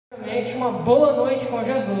primeiramente, uma boa noite com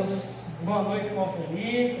Jesus. Boa noite, irmão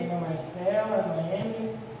Felipe, irmã Marcela, irmã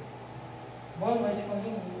Emily. Boa noite com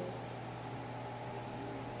Jesus.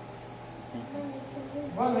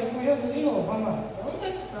 Boa noite com Jesus de novo, vamos lá. Eu não estou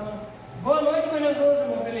escutando. Boa noite com Jesus,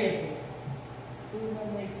 irmão Felipe. Boa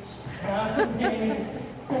noite. Amém.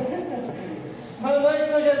 Boa noite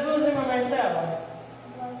com Jesus, irmã Marcela.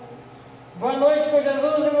 Boa noite com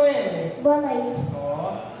Jesus, irmão Emily. Boa noite.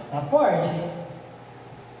 Ó, tá forte.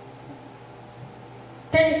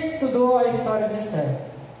 Quem estudou a história de Esther?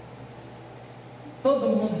 Todo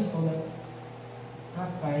mundo estuda.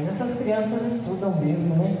 Rapaz, essas crianças estudam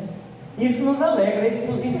mesmo, né? Isso nos alegra, isso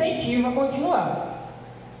nos incentiva a continuar.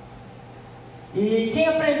 E quem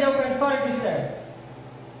aprendeu com a história de Esther?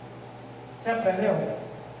 Você aprendeu?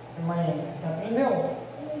 Irmã Emily, você aprendeu? Eu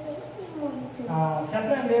não entendi muito. Você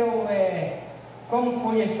aprendeu como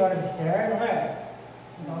foi a história de Esther, não é?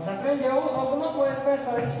 Então você aprendeu alguma coisa com a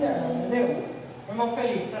história de Esther, não aprendeu? Irmão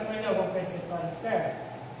Felipe, você aprendeu alguma coisa com a história de Esther?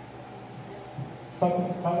 Só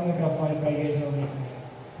fala o microfone para a igreja ouvir também.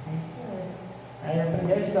 Aí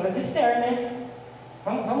aprendeu a história de Esther, né?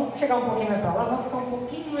 Vamos chegar um pouquinho mais para lá, vamos ficar um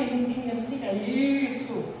pouquinho mais limpinho assim, é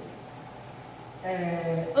isso.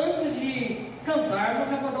 Antes de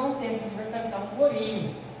cantarmos, eu vou dar um tempo, a gente vai cantar um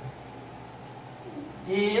corinho.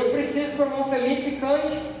 E eu preciso que o irmão Felipe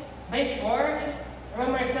cante bem forte, a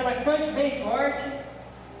irmã Marcela cante bem forte,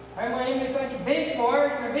 a irmã Emily cante bem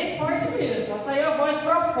forte, mas bem forte mesmo, para sair a voz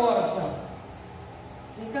para fora, assim, ó.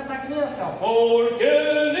 Tem que cantar que nem assim, ó. Porque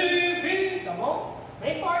ele vive, tá bom?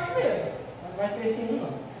 Bem forte mesmo, não vai ser esse hino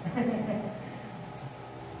não.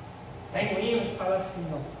 Tem um hino que fala assim,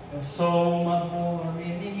 ó. Eu sou uma boa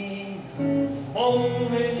menina, bom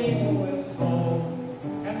menino eu sou.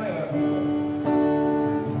 É maior,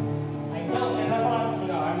 aí então vocês vão falar assim,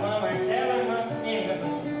 ó, a irmã Marcela, a irmã Emily vai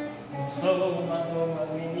falar assim, eu sou uma boa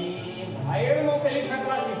menina. Aí o irmão Felipe vai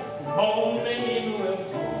falar assim, bom menino eu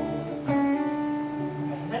sou. Aí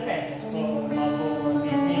vocês repetem, eu sou uma boa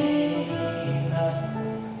menina,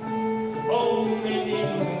 bom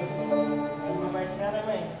menino eu sou. A irmã Marcela, a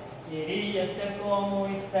mãe, queria ser como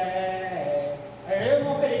Esther. Aí o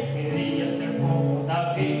irmão Felipe, queria ser como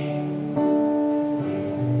Davi.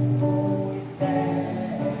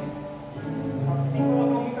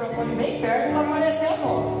 Bem perto para aparecer a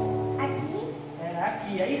voz. Aqui?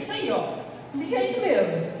 Aqui, é isso aí, ó. Desse jeito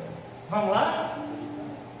mesmo. Vamos lá?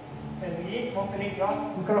 Felipe, bom Felipe, ó.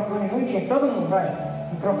 Microfone juntinho, todo mundo, vai.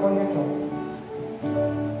 Microfone aqui, ó.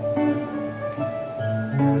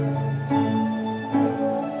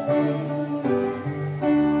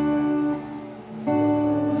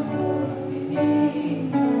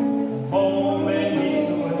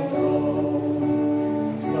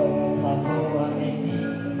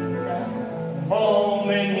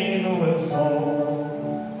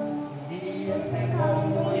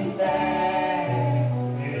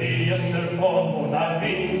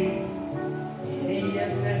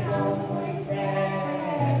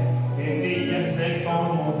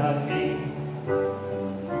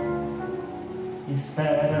 Esther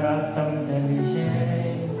era tão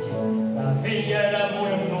inteligente, Davi era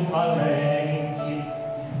muito valente.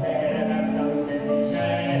 Esther era tão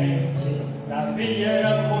inteligente, Davi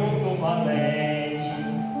era muito valente.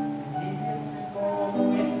 Queria ser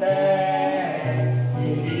como Esther,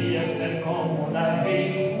 queria ser como Davi.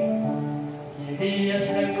 Queria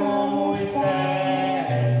ser como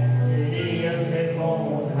Esther, queria ser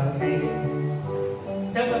como Davi.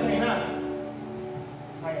 Deu para treinar?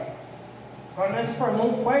 Agora nós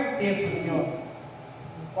formamos um quarteto aqui, ó.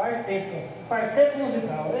 Um quarteto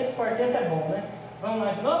musical. Esse quarteto é bom, né? Vamos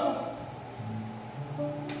lá de novo?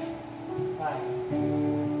 Vai.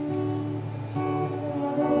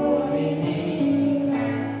 Sou menina,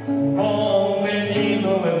 bom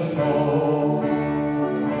menino eu sou.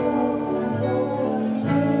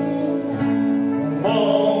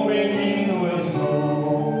 Bom menino eu sou.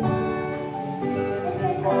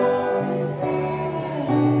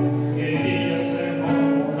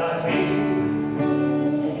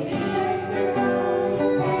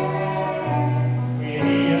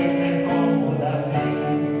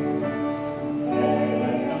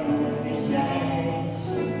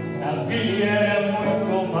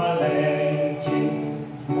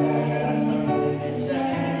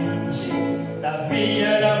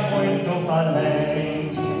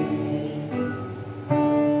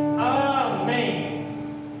 Amém.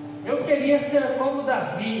 Eu queria ser como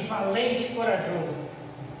Davi, valente e corajoso.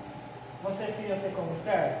 Vocês queriam ser como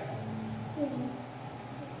Esther? Sim.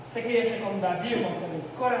 Você queria ser como Davi, irmão?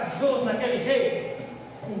 Corajoso daquele jeito?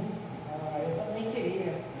 Sim. Eu também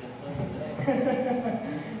queria.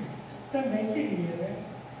 Também queria, né?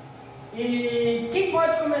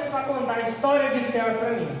 começar a contar a história de Esther para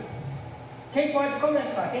mim? Quem pode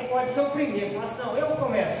começar? Quem pode ser o primeiro? Fala assim, não, eu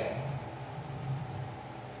começo.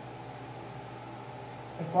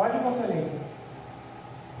 Você pode, meu Felipe?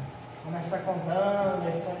 Começar contando a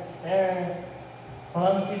história de Esther,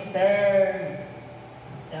 falando que Esther,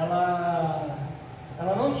 ela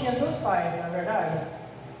não tinha seus pais, não é verdade?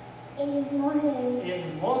 Eles morreram.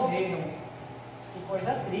 Eles morreram. Que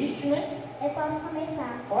coisa triste, né? Eu posso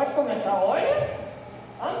começar. Pode começar, olha.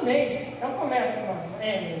 Amém. Então começa, irmão.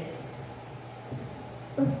 Emily.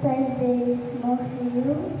 Os pais deles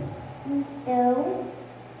morreram, então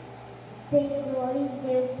pegou e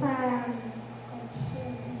deu para O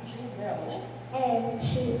tio dela, né? o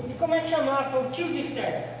tio. E como é que chamava? Foi o tio de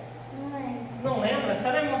Esther? Não é? Não lembra?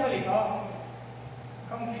 Você lembra, Felipe? Ó,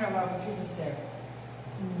 como que chamava o tio de Esther?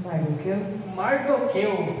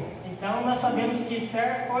 Mardoqueu. Então nós sabemos que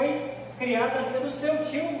Esther foi criada pelo seu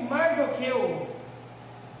tio Mardoqueu.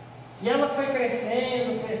 E ela foi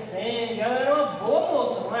crescendo, crescendo. E ela era uma boa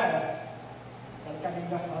moça, não era? É o que a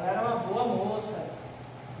Bíblia fala, ela era uma boa moça.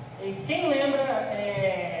 E quem lembra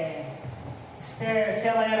Esther, se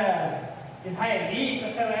ela era israelita,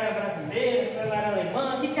 se ela era brasileira, se ela era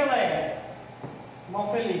alemã, o que ela era?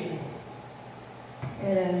 Irmão Felipe.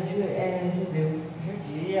 Era judeu.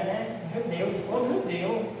 Judia, né? Judeu, do povo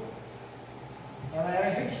judeu. Ela era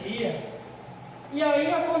judia. E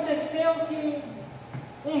aí aconteceu que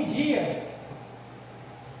um dia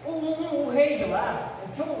o rei de lá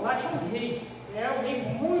tinha um rei. Ele era um rei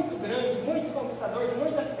muito grande, muito conquistador de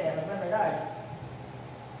muitas terras, não é verdade?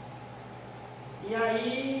 E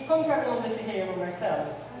aí, como que era o nome desse rei, irmão Marcelo?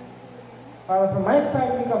 Fala por mais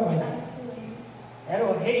perto do microfone. Era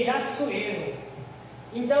o rei Assuero.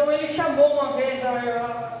 Então ele chamou uma vez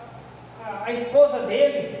a esposa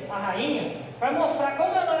dele, a rainha, para mostrar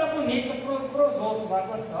como ela era bonita para os outros lá.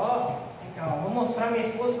 Falou assim, ó, então, vou mostrar a minha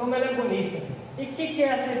esposa como ela é bonita. E o que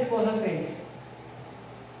essa esposa fez?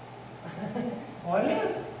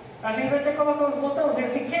 Olha, a gente vai ter que colocar uns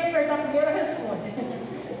botãozinhos. Se quem apertar primeiro, responde.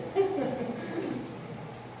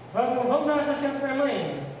 vamos dar essa chance para a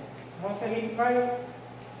mãe. Vamos, Felipe, vai. O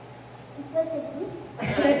que você disse?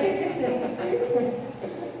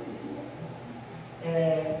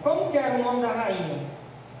 Como que era o nome da rainha?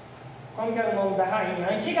 Como que era o nome da rainha?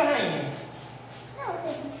 A antiga rainha. Não,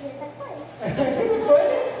 você disse outra coisa. Foi?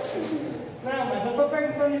 Não, mas eu estou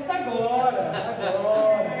perguntando isso agora.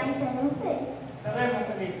 Ah, então não sei. Você lembra,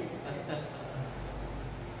 Felipe?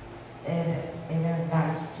 Era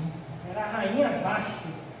Vasti. Era a rainha Vasti.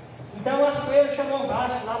 Então o Assuero chamou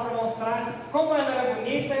Vasti lá para mostrar como ela era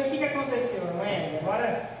bonita. E o que aconteceu, não é?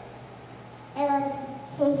 Agora Ela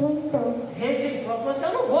rejeitou. rejeitou. Ela falou assim,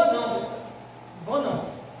 eu não vou não. Vou não.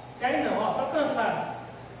 Quero ir não, ó, estou cansado.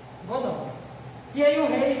 Vou não. E aí o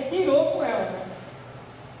rei se tirou com ela, né?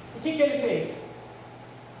 O que ele fez?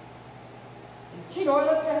 Ele tirou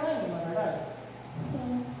ela de ser rainha, não é verdade?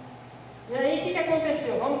 Sim. E aí o que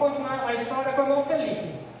aconteceu? Vamos continuar a história com o irmão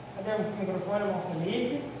Felipe. Cadê o microfone, irmão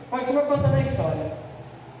Felipe? Continua contando a história.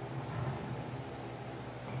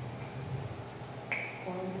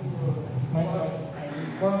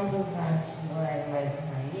 Quando Vasti não era mais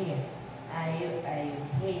rainha, aí o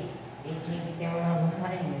rei ele tinha que ter uma nova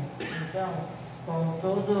rainha. Então, com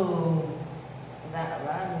todo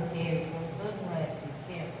lá no Rio, com todos nós que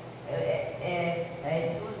tinha,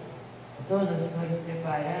 aí todos foram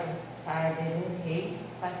preparando para ver um rei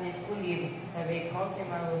para ser escolhido, para ver qual que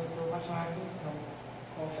mais gostou para chamar a atenção.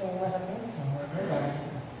 Qual chamou mais atenção, é verdade.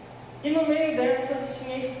 E no meio dessas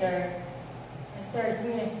tinha Esther. A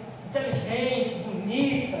Estherzinha inteligente,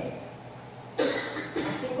 bonita.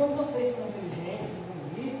 Assim como vocês são inteligentes,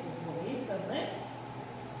 bonitas, né?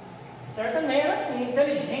 Esther também era assim,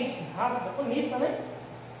 inteligente, rápida, bonita, né?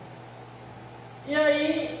 E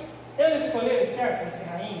aí, ele escolheu Esther para ser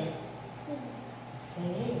rainha? Sim.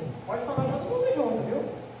 Sim, pode falar todo mundo junto, viu? Se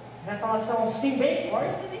quiser falar só um sim bem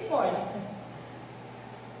forte, também pode.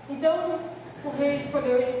 Então, o rei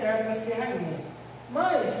escolheu Esther para ser rainha.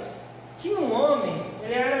 Mas, tinha um homem,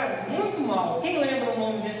 ele era muito mau. Quem lembra o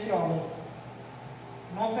nome desse homem?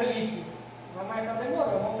 Irmão Felipe. Mas Marcelo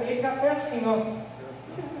demorou. Irmão Felipe já foi assim, ó.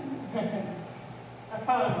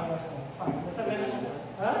 Fala, irmão Marcelo. Fala. Dessa vez eu não.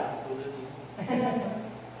 Hã?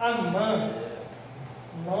 Amã.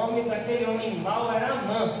 O nome daquele homem mau era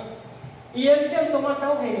Amã. E ele tentou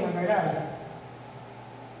matar o rei, não é verdade?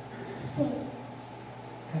 Sim.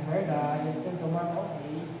 É verdade, ele tentou matar o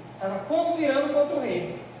rei. Estava conspirando contra o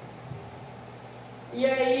rei. E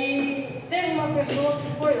aí teve uma pessoa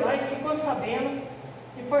que foi lá e ficou sabendo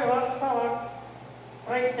e foi lá falar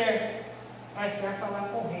para Esther. Para Esther falar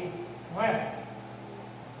com o rei, não é?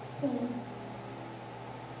 Sim.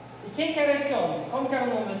 quem que era esse homem? Como que era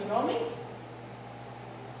o nome desse homem?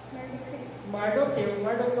 Mardoqueu.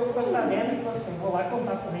 Mardoqueu ficou sabendo e falou assim, vou lá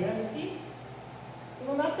contar para o rei antes que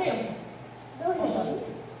não dá tempo. Do rei.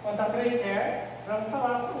 Contar para Esther para não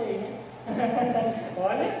falar para o rei, né?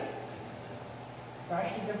 Olha, eu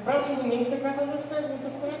acho que no próximo domingo você vai fazer as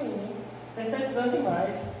perguntas para mim, né? Você está estudando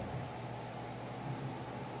demais.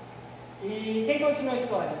 E quem continua a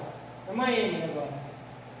história? É uma Emily agora.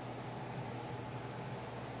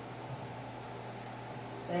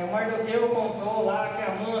 O Mardoqueu contou lá que a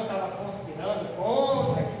Amã estava conspirando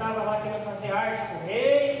contra, que estava lá querendo fazer arte com o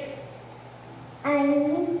rei.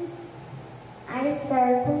 Aí a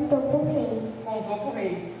Esther contou pro rei. Contou para o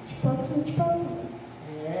rei. De pouquinho, de pouquinho.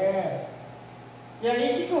 É. E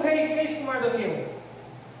aí, o que o rei fez com o Mardoqueu?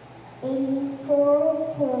 Ele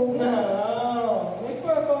forcou. Não, nem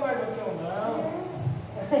forcou o Mardoqueu, não.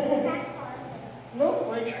 Não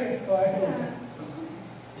foi corda.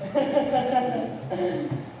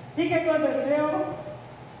 O que aconteceu?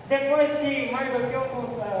 Depois que Mardoqueu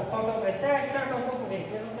contou para Esther, Esther contou para o rei,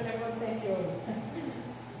 fez um telefone silencioso.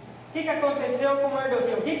 O que aconteceu com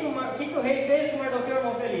Mardoqueu? O que o rei fez com Mardoqueu,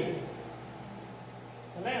 irmão Felipe?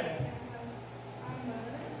 Você lembra?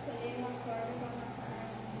 Escolheu uma corda para matar.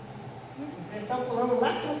 Vocês estão pulando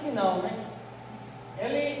lá para o final, né?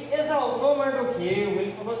 Ele exaltou Mardoqueu,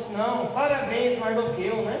 ele falou assim, não, parabéns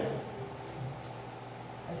Mardoqueu, né?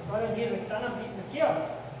 A história diz, aqui está na Bíblia, aqui ó.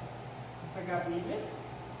 Vou pegar a Bíblia.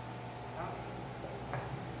 Tá?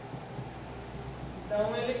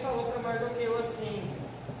 Então ele falou para Mardoqueu assim,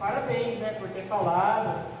 parabéns, né, por ter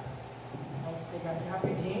falado. Vamos pegar aqui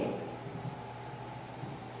rapidinho.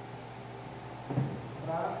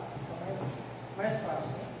 Para ficar mais fácil,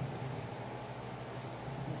 né?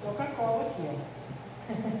 Vou tocar cola aqui, ó.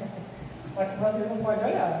 Só que vocês não podem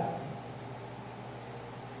olhar.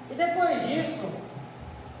 E depois disso,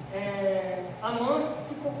 Amã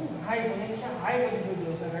ficou com raiva, né? Ele tinha raiva dos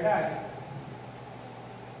judeus, não é verdade?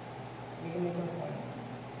 Liga o microfone.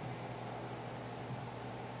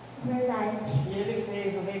 Verdade. E ele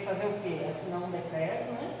fez o rei fazer o quê? Assinar um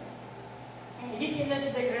decreto, né? E o que nesse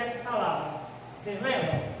decreto falava? Vocês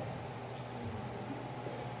lembram?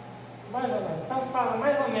 Mais ou menos. Então fala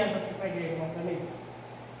mais ou menos assim para a igreja, irmão Felipe.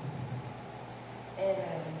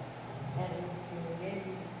 Era o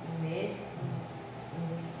primeiro mês,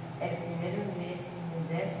 era o primeiro mês no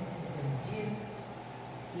 13º dia,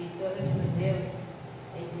 que todos os judeus,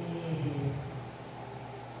 eles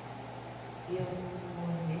iam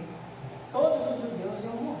morrer. Todos os judeus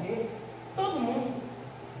iam morrer. Todo mundo.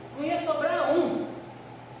 Não ia sobrar um.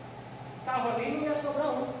 Estava ali, não ia sobrar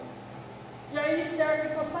um. E aí Esther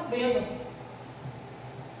ficou sabendo.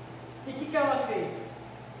 E o que ela fez?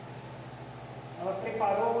 Ela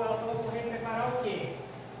falou para o rei preparar o quê?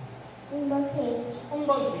 Um banquete. Um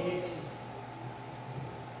banquete.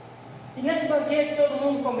 E nesse banquete todo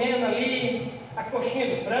mundo comendo ali a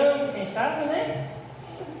coxinha do frango, quem sabe, né?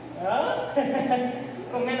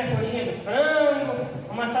 Comendo a coxinha do frango,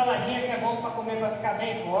 uma saladinha que é bom para comer para ficar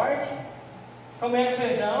bem forte. Comendo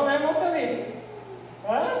feijão, né, irmão Felipe?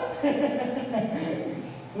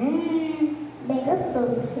 Bem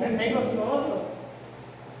gostoso. É bem gostoso.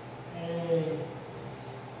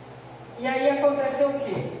 E aí aconteceu o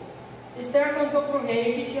quê? Esther contou para o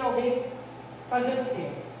rei que tinha alguém fazendo o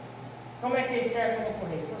quê? Como é que Esther falou para o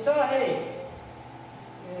rei? Falou assim, rei,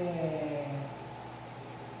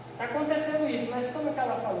 está acontecendo isso, mas como é que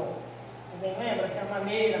ela falou? Alguém lembra? Se é a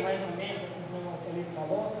maneira, mais ou menos, assim como o irmão Felipe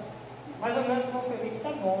falou? Mais ou menos o irmão Felipe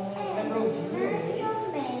tá bom, né? Lembrou o dia. Mais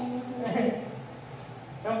ou menos.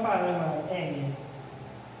 Então fala, irmã, Emily.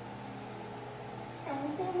 Não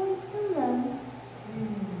sei muito não.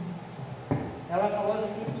 Ela falou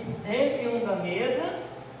assim que dentro de uma mesa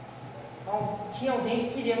tinha alguém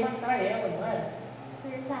que queria matar ela, não é?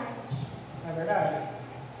 Verdade. Não é verdade?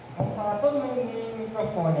 Vamos falar todo mundo no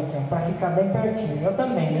microfone aqui, para ficar bem pertinho. Eu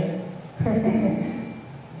também, né?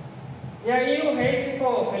 E aí o rei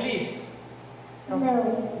ficou feliz? Não.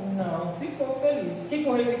 Não, ficou feliz. O que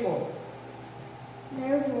o rei ficou?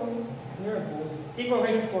 Nervoso. Nervoso. O que o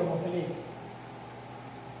rei ficou, irmão Felipe?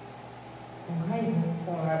 Com raiva.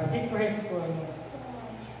 Com raiva. O que o rei ficou, irmão?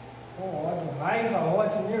 Com ódio. Raiva,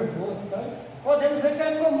 ódio, nervoso. Então, podemos dizer que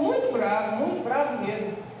ele ficou muito bravo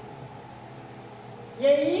mesmo. E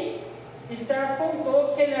aí, Esther contou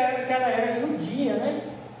que ela era judia, né?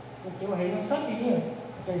 Porque o rei não sabia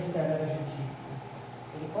que a Esther era judia.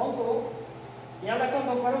 Ele contou. E ela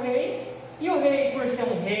contou para o rei. E o rei, por ser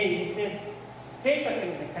um rei e ter feito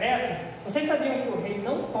aquele decreto, vocês sabiam que o rei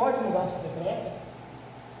não pode mudar o seu decreto?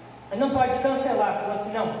 Ele não pode cancelar. Falou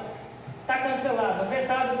assim, não, está cancelado,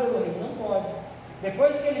 vetado pelo rei. Não pode.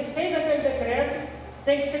 Depois que ele fez aquele decreto,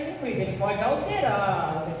 tem que ser cumprido. Ele pode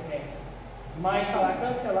alterar o decreto, mas falar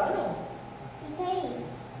cancelar, não. E que é isso?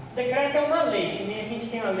 Decreto é uma lei, que nem a gente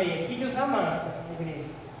tem a lei aqui de usar máscara na igreja.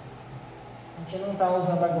 A gente não está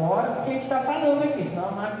usando agora porque a gente está falando aqui, senão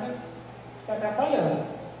a máscara fica atrapalhando.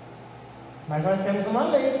 Mas nós temos uma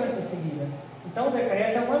lei para ser seguida. Então o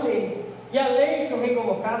decreto é uma lei. E a lei que o rei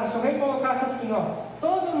colocava, se o rei colocasse assim, ó,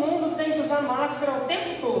 todo mundo tem que usar máscara o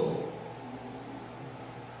tempo todo.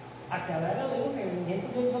 Aquela era a lei do rei, ninguém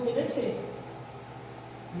podia desobedecer.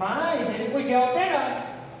 Mas ele podia alterar.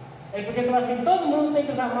 Ele podia falar assim, todo mundo tem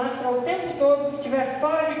que usar máscara o tempo todo que estiver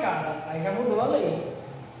fora de casa. Aí já mudou a lei.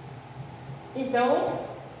 Então,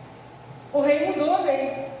 o rei mudou a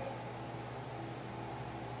lei.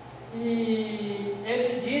 E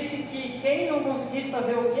ele disse que quem não conseguisse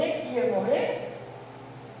fazer o quê? Que ia morrer?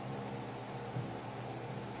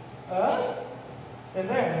 Hã? Vocês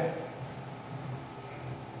lembram?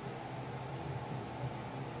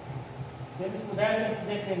 Se eles pudessem se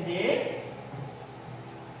defender,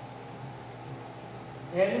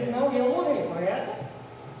 eles não iam morrer, correto?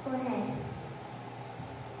 Correto.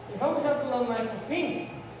 E vamos já pulando mais para o fim.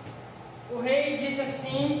 O rei disse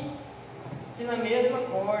assim, que na mesma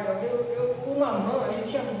corda, o Naamã, ele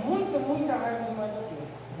tinha muita raiva do Mardoqueu,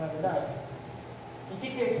 na verdade. E o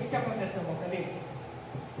que aconteceu com ele?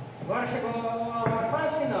 Agora chegou a hora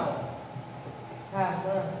quase final.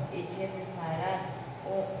 Naamã, ele tinha preparado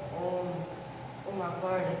uma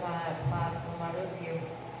corda para o Mardoqueu,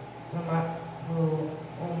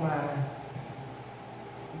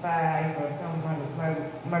 para enforcar o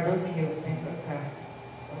Mardoqueu, para enforcar.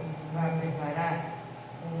 Vai preparar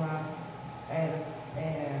uma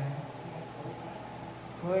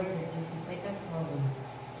forca de 50 cômodos,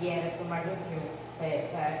 que era para o Mardoqueu,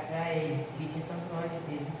 para ele, que tinha tanto ódio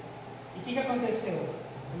dele. E o que aconteceu?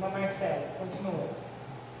 Irmã Marcela, continua.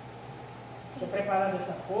 Tinha preparado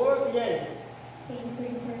essa forca, e aí? Quem foi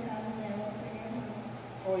enforcado nela foi a irmã.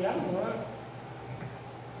 Foi Amã.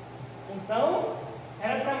 Então,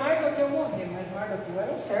 era para Mardoqueu morrer, mas Mardoqueu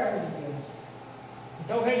era um servo de Deus.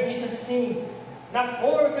 Então o rei disse assim, na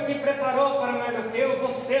forca que preparou para Mardoqueu,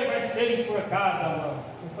 você vai ser enforcado, Amã.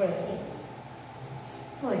 Não foi assim?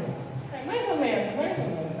 Foi. Mais ou menos, né?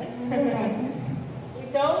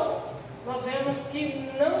 Então, nós vemos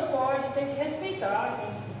que não pode, tem que respeitar, tem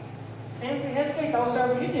que sempre respeitar o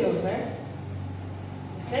servo de Deus, né?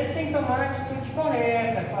 E sempre tem que tomar a atitude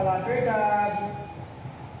correta, falar a verdade,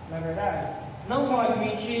 não é verdade? Não pode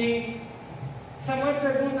mentir. Se a mãe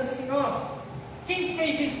pergunta assim, ó, quem que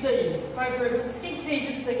fez isso daí? O pai pergunta, quem que fez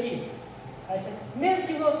isso daqui? Aí você, mesmo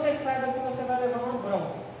que você saiba que você vai levar uma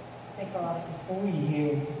bronca, você tem que falar assim, fui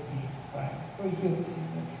eu que fiz, pai, fui eu que fiz.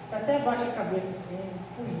 Até abaixa a cabeça assim,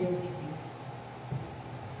 fui eu que fiz.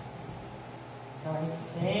 Então a gente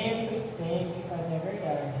sempre tem que fazer a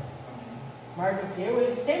verdade. Mardoqueu,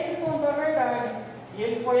 ele sempre contou a verdade e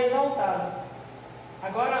ele foi exaltado.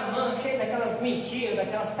 Agora a mãe, cheia daquelas mentiras,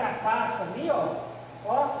 daquelas trapaças ali, ó,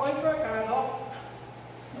 foi enforcado, ó,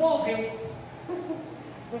 morreu.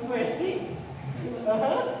 Não foi assim?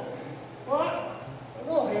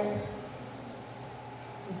 Morreu.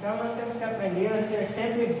 Então nós temos que aprender a ser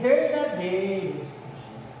sempre verdadeiros,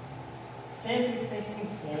 sempre ser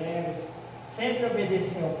sinceros, sempre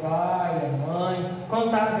obedecer ao pai, à mãe,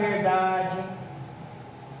 contar a verdade.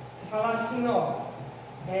 Você falar assim, ó,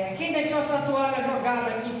 quem deixou essa toalha jogada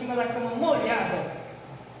aqui em cima da cama molhada?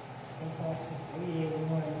 Você tem que falar assim, fui eu,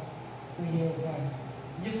 mãe, fui eu, pai,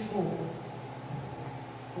 desculpa.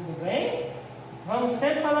 Tudo bem? Vamos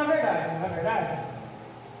sempre falar a verdade, não é verdade?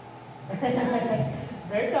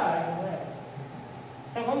 Verdade, não é?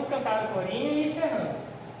 Então vamos cantar o corinho e encerrando.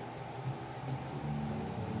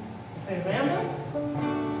 Vocês lembram?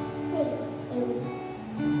 Sim, eu.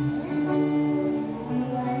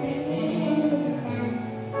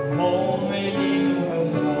 Bom menino eu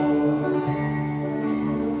sou,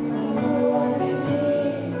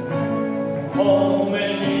 bom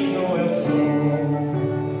menino eu sou,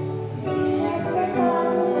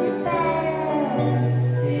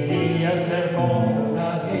 queria ser como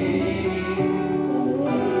Davi,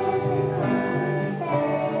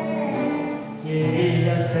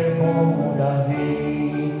 queria ser como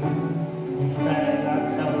Davi, Estela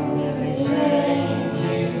tão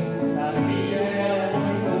inteligente, Davi é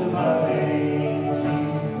muito valente,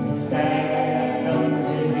 Estela tão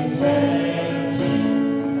inteligente,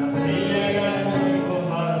 Davi é muito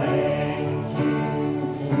valente,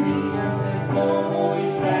 queria ser como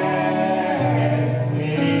Estela,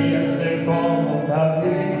 queria ser como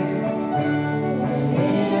Davi,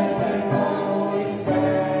 queria ser como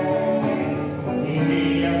Estela,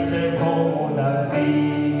 queria ser como Davi.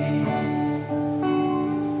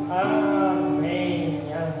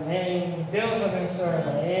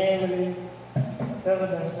 Deus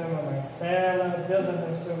abençoe a irmã Marcela. Deus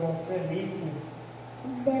abençoe o irmão Felipe.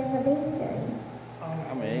 Deus abençoe.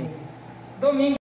 Amém. Domingo.